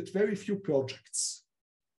argue that very few projects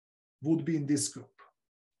would be in this group.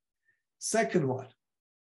 Second one,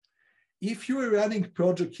 if you are running a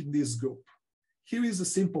project in this group, here is a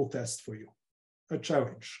simple test for you, a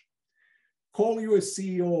challenge. Call your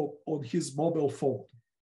CEO on his mobile phone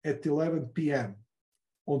at 11 p.m.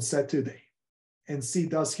 on Saturday and see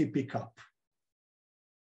does he pick up.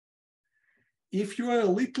 If you are a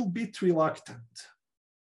little bit reluctant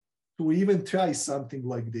to even try something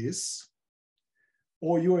like this,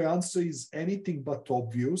 or your answer is anything but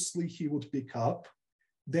obviously he would pick up,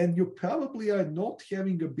 then you probably are not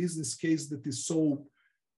having a business case that is so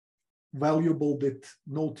valuable that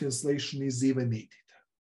no translation is even needed.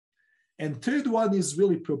 And third one is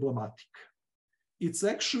really problematic. It's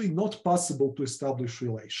actually not possible to establish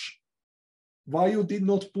relation. Why you did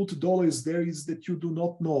not put dollars there is that you do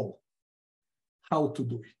not know how to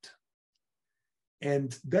do it.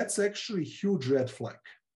 And that's actually a huge red flag,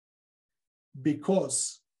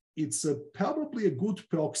 because it's probably a good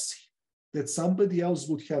proxy that somebody else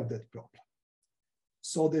would have that problem.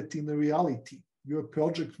 So that in reality, your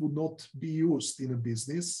project would not be used in a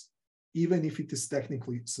business, even if it is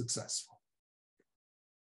technically successful.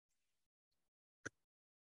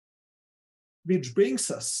 Which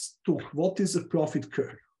brings us to what is a profit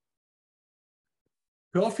curve.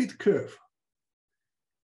 Profit curve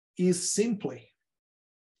is simply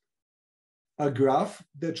a graph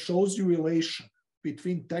that shows you relation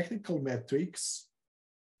between technical metrics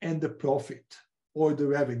and the profit or the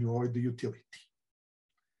revenue or the utility.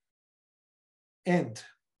 And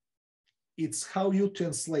it's how you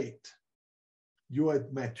translate your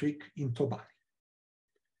metric into money.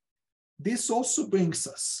 This also brings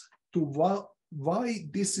us to why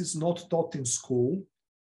this is not taught in school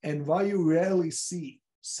and why you rarely see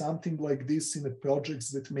something like this in the projects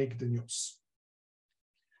that make the news.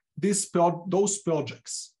 Those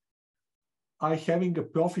projects are having a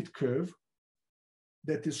profit curve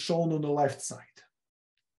that is shown on the left side.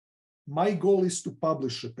 My goal is to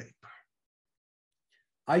publish a paper.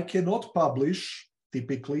 I cannot publish,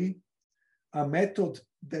 typically, a method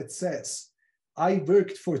that says, I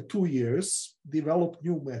worked for 2 years, developed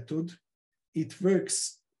new method, it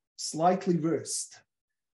works slightly worse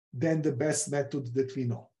than the best method that we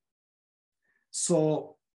know.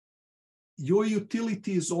 So your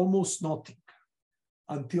utility is almost nothing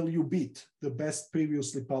until you beat the best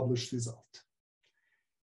previously published result.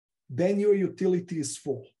 Then your utility is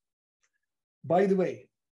full. By the way,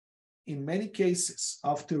 in many cases,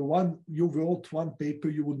 after you wrote one paper,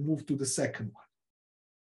 you would move to the second one,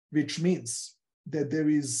 which means that there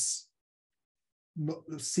is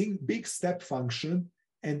a big step function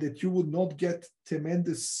and that you would not get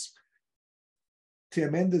tremendous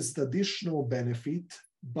additional benefit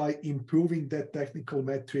by improving that technical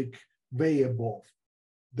metric way above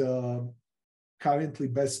the currently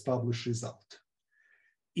best published result.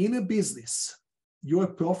 In a business, your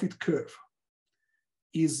profit curve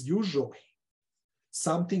is usually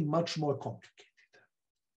something much more complicated.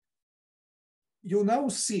 You now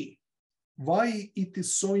see why it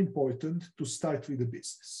is so important to start with a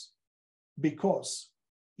business. Because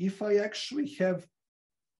if I actually have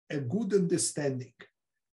a good understanding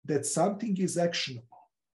that something is actionable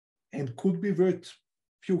and could be worth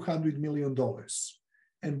a few $100 million.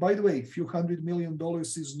 And by the way, a few $100 million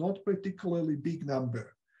is not particularly big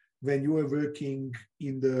number when you are working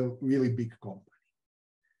in the really big company.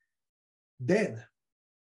 Then,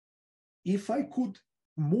 if I could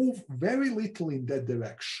move very little in that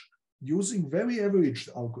direction, using very average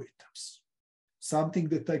algorithms, something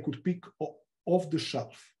that I could pick off the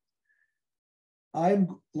shelf,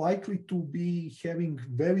 I'm likely to be having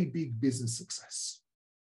very big business success.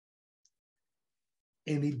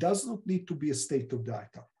 And it does not need to be a state-of-the-art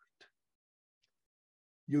algorithm.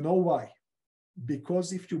 You know why?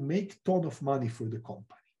 Because if you make a ton of money for the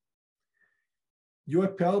company, you are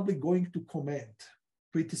probably going to command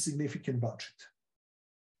pretty significant budget.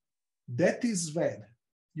 That is when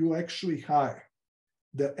you actually hire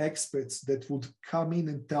the experts that would come in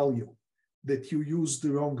and tell you that you use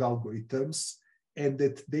the wrong algorithms and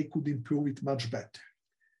that they could improve it much better.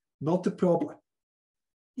 Not a problem.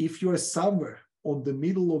 If you are somewhere on the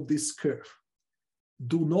middle of this curve,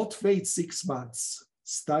 do not wait 6 months.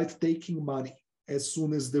 Start taking money as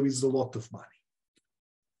soon as there is a lot of money.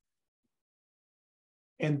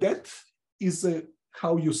 And that is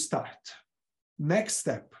how you start. Next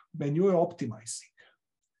step, when you are optimizing,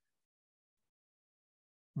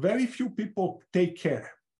 very few people take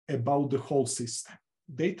care about the whole system.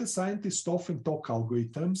 Data scientists often talk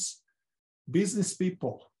algorithms. Business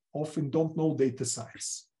people often don't know data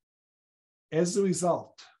science. As a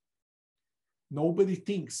result, nobody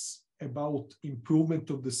thinks about improvement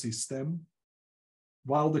of the system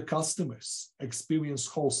while the customers experience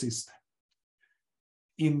whole system.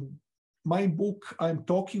 In my book, I'm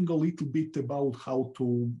talking a little bit about how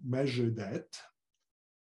to measure that.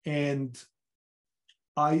 And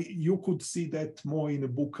you could see that more in a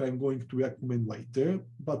book I'm going to recommend later.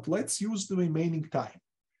 But let's use the remaining time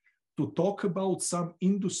to talk about some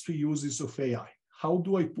industry uses of AI. How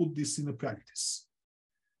do I put this in a practice?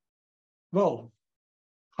 Well,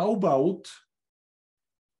 how about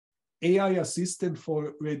AI assistant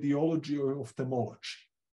for radiology or ophthalmology?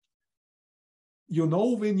 You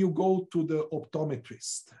know, when you go to the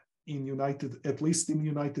optometrist at least in the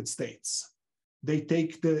United States, they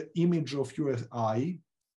take the image of your eye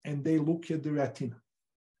and they look at the retina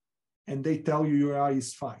and they tell you your eye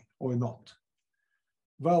is fine or not.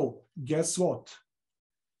 Well, guess what?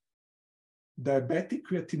 Diabetic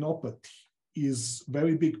retinopathy is a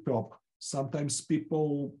very big problem. Sometimes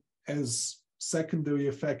people, as secondary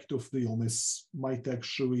effect of the illness, might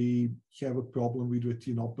actually have a problem with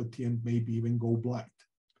retinopathy and maybe even go blind.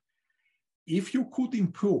 If you could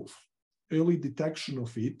improve early detection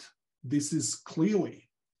of it, this is clearly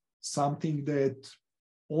something that,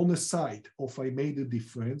 on the side of I made a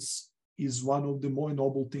difference, is one of the more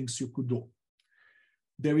noble things you could do.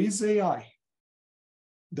 There is AI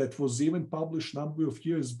that was even published a number of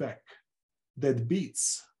years back that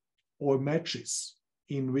beats or matches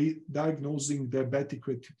in diagnosing diabetic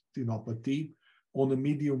retinopathy on a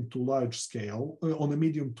medium to large scale, on a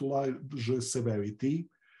medium to large severity,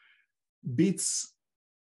 beats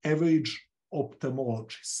average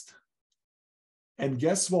ophthalmologist. And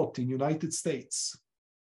guess what? In the United States,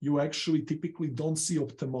 you actually typically don't see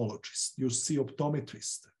ophthalmologists. You see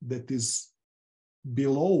optometrist that is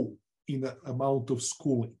below in the amount of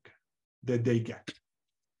schooling that they get.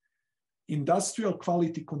 Industrial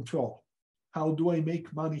quality control. How do I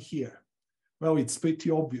make money here? Well, it's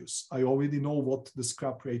pretty obvious. I already know what the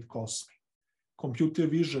scrap rate costs me. Computer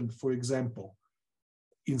vision, for example,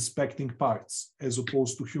 inspecting parts as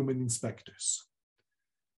opposed to human inspectors.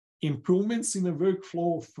 Improvements in the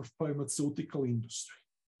workflow of the pharmaceutical industry.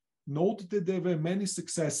 Note that there were many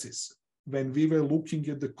successes when we were looking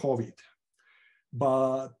at the COVID,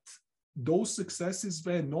 but those successes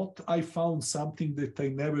were not, I found something that I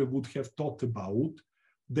never would have thought about.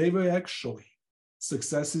 They were actually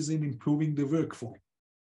successes in improving the workflow.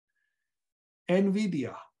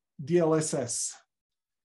 NVIDIA, DLSS.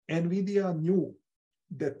 NVIDIA knew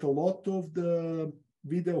that a lot of the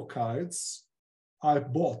video cards are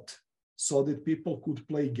bought so that people could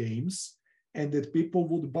play games and that people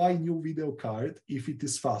would buy new video card if it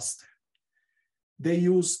is faster. They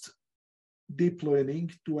used deep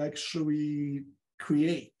learning to actually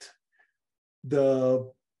create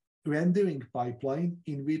the rendering pipeline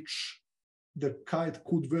in which the card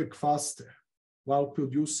could work faster while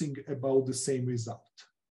producing about the same result.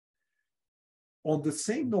 On the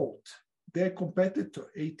same note, their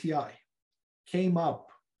competitor, ATI, came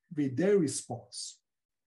up with their response.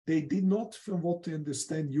 They did not, from what I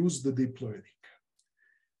understand, use the deep learning,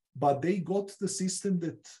 but they got the system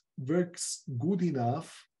that works good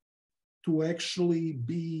enough to actually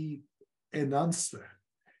be an answer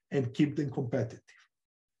and keep them competitive.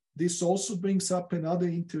 This also brings up another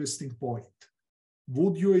interesting point.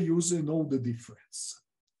 Would your user know the difference?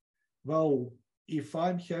 Well, if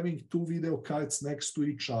I'm having two video cards next to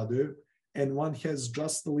each other and one has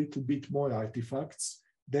just a little bit more artifacts,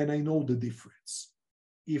 then I know the difference.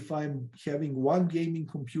 If I'm having one gaming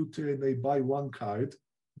computer and I buy one card,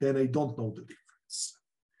 then I don't know the difference.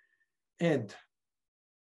 And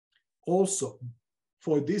also,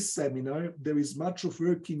 for this seminar, there is much of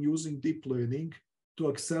work in using deep learning to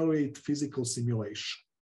accelerate physical simulation.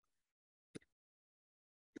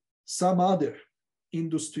 Some other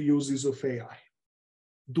industry uses of AI.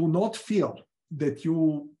 Do not feel that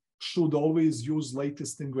you should always use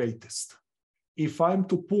latest and greatest. If I'm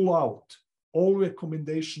to pull out all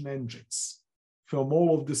recommendation engines from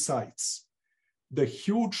all of the sites, the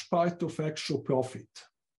huge part of actual profit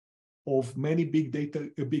of many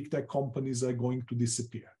big tech companies are going to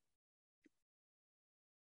disappear.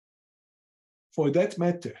 For that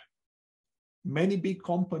matter, many big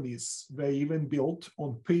companies were even built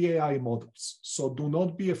on pre-AI models. So do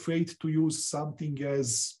not be afraid to use something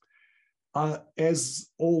as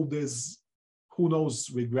old as, who knows,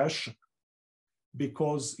 regression,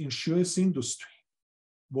 because insurance industry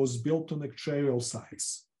was built on actuarial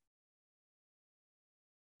science.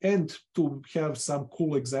 And to have some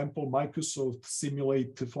cool example, Microsoft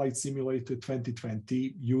Flight Simulator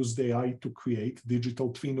 2020 used AI to create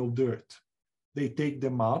digital twin of the Earth. They take the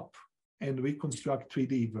map and reconstruct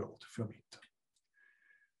 3D world from it.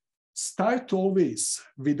 Start always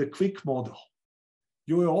with a quick model.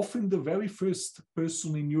 You are often the very first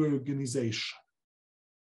person in your organization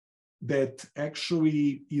that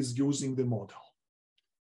actually is using the model.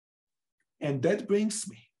 And that brings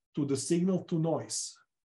me to the signal to noise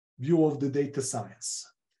view of the data science.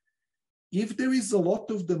 If there is a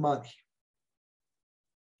lot of the money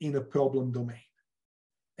in a problem domain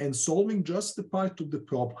and solving just a part of the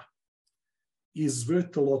problem is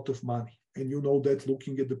worth a lot of money, and you know that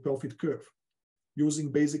looking at the profit curve,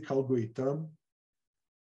 using basic algorithm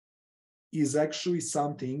is actually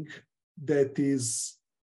something that is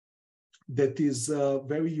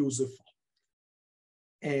very useful.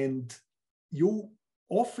 And you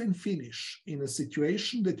often finish in a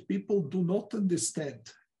situation that people do not understand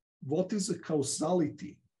what is the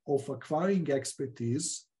causality of acquiring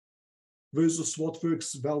expertise versus what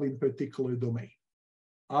works well in particular domain.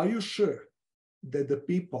 Are you sure that the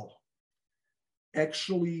people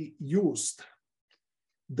actually used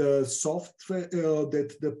the software,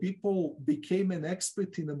 that the people became an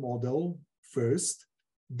expert in a model first,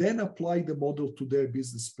 then apply the model to their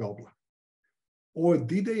business problem? Or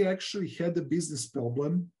did they actually had a business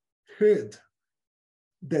problem, heard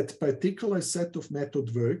that particular set of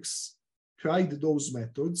method works, tried those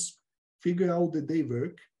methods, figure out that they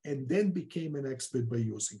work, and then became an expert by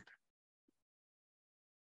using them?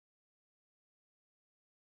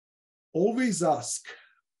 Always ask,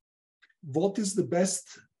 what is the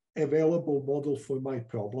best available model for my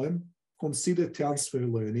problem? Consider transfer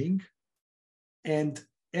learning. And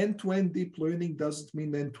end-to-end deep learning doesn't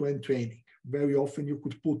mean end-to-end training. Very often you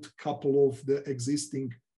could put a couple of the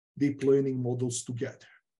existing deep learning models together.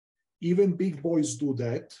 Even big boys do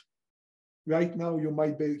that. Right now, you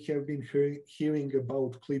might have been hearing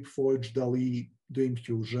about ClipForge, DALL-E, Dream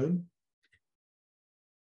Fusion.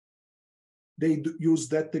 They use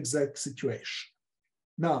that exact situation.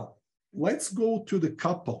 Now, let's go to the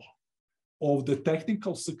couple of the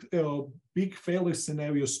technical big failure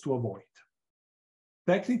scenarios to avoid.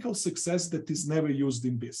 Technical success that is never used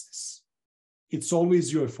in business. It's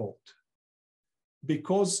always your fault,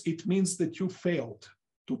 because it means that you failed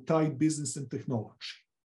to tie business and technology.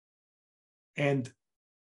 And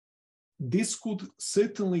this could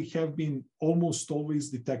certainly have been almost always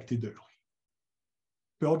detected early.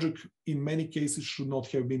 Project, in many cases, should not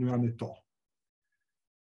have been run at all.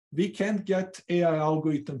 We can't get AI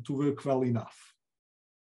algorithm to work well enough.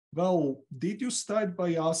 Well, did you start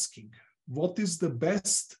by asking, what is the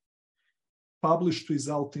best published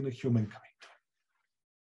result in a humankind?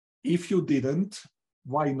 If you didn't,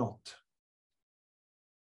 why not?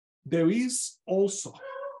 There is also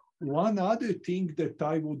one other thing that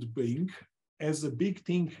I would bring as a big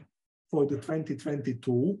thing for the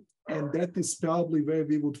 2022, and that is probably where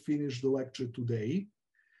we would finish the lecture today.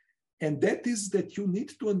 And that is that you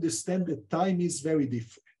need to understand that time is very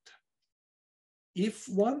different. If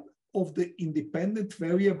one of the independent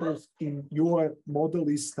variables in your model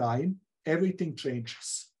is time, everything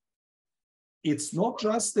changes. It's not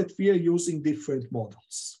just that we are using different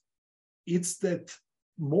models. It's that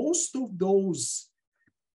most of those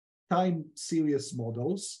time series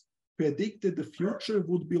models predict that the future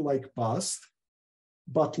would be like past,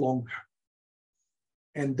 but longer.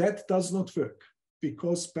 And that does not work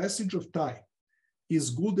because passage of time is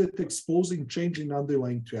good at exposing change in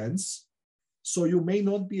underlying trends. So you may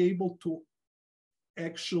not be able to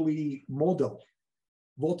actually model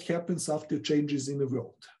what happens after changes in the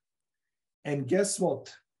world. And guess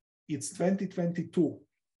what? It's 2022.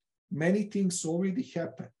 Many things already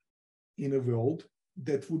happen in a world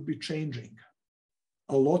that would be changing.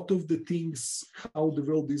 A lot of the things, how the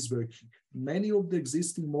world is working, many of the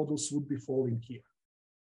existing models would be falling here.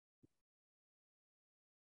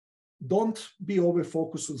 Don't be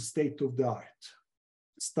over-focused on state of the art.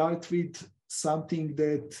 Start with something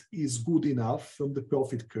that is good enough from the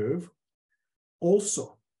profit curve.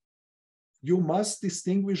 Also, you must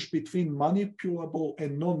distinguish between manipulable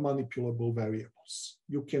and non-manipulable variables.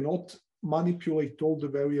 You cannot manipulate all the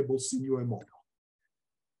variables in your model.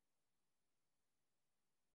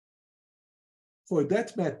 For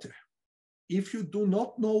that matter, if you do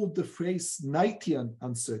not know the phrase Knightian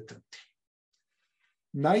uncertainty,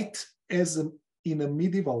 night as in a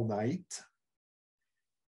medieval night,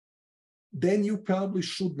 then you probably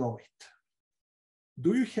should know it.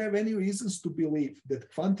 Do you have any reasons to believe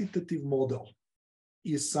that quantitative model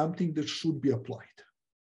is something that should be applied?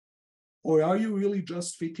 Or are you really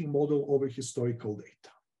just fitting model over historical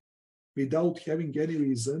data without having any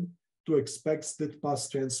reason to expect that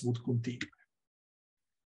past trends would continue?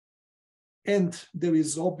 And there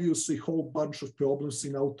is obviously a whole bunch of problems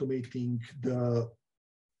in automating the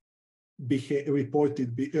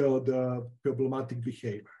the problematic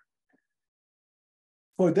behavior.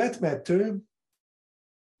 For that matter,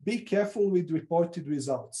 be careful with reported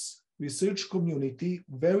results. Research community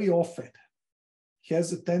very often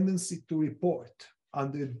has a tendency to report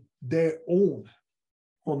under their own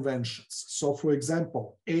conventions. So for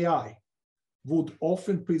example, AI would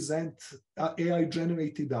often present,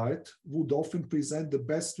 AI-generated art would often present the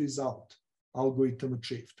best result algorithm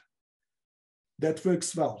achieved. That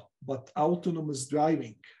works well, but autonomous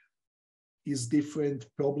driving is different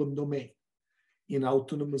problem domain. In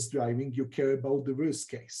autonomous driving, you care about the worst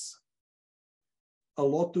case. A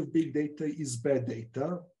lot of big data is bad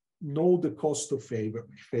data. Know the cost of failure.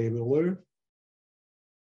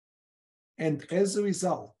 And as a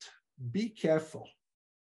result, be careful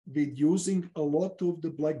with using a lot of the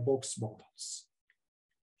black box models.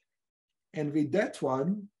 And with that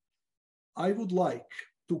one, I would like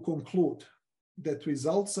to conclude that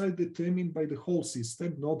results are determined by the whole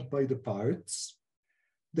system, not by the parts,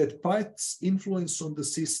 that parts' influence on the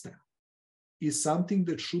system is something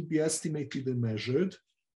that should be estimated and measured.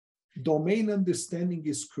 Domain understanding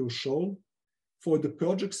is crucial for the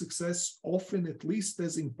project success, often at least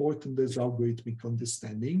as important as algorithmic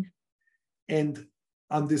understanding, and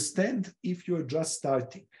understand if you're just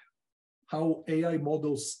starting, how AI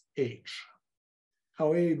models age,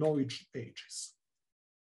 how AI knowledge ages.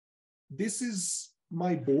 This is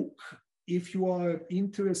my book. If you are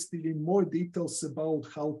interested in more details about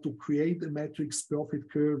how to create the metrics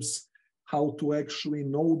profit curves, how to actually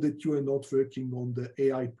know that you are not working on the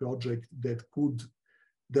AI project that could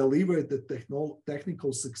deliver the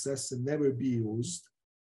technical success and never be used,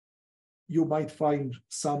 you might find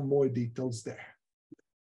some more details there.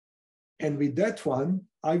 And with that one,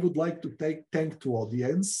 I would like to thank the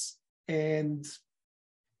audience. And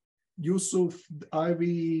Yusuf, are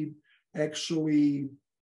we actually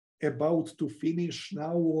about to finish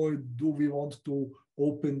now, or do we want to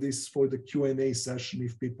open this for the Q&A session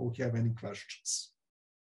if people have any questions?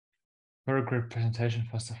 Very great presentation,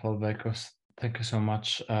 first of all, Veljko. Thank you so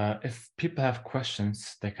much. If people have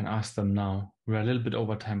questions, they can ask them now. We're a little bit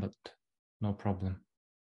over time, but no problem.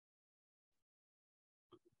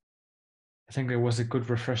 I think it was a good,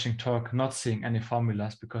 refreshing talk, not seeing any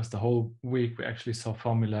formulas, because the whole week we actually saw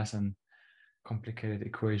formulas and complicated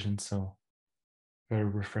equations, so very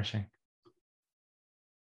refreshing.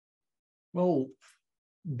 Well,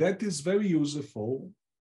 that is very useful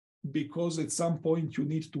because at some point you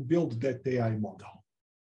need to build that AI model.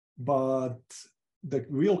 But the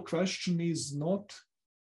real question is not,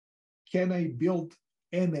 can I build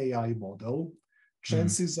an AI model?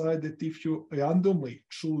 Chances are that if you randomly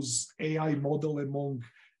choose AI model among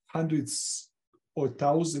hundreds or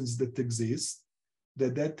thousands that exist,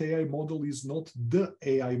 that AI model is not the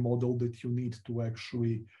AI model that you need to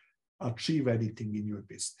actually achieve anything in your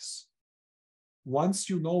business. Once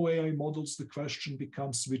you know AI models, the question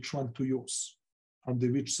becomes which one to use,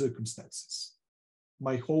 under which circumstances.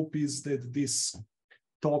 My hope is that this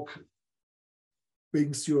talk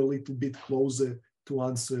brings you a little bit closer to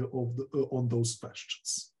answer on those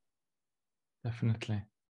questions. Definitely.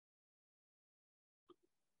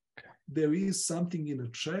 Okay. there is something in the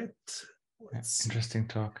chat. Interesting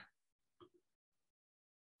talk.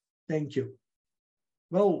 Thank you.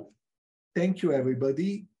 Well, thank you,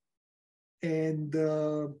 everybody. And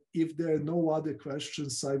if there are no other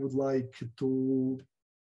questions, I would like to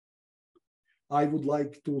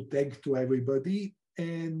thank to everybody.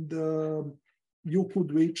 And you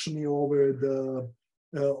could reach me over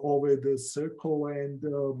the circle, and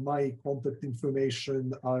my contact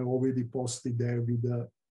information I already posted there with the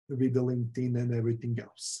LinkedIn and everything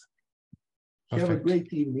else. Perfect. Have a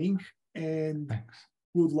great evening, and Thanks.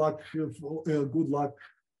 Good luck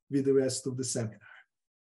with the rest of the seminar.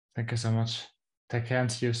 Thank you so much. Take care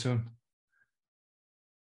and see you soon.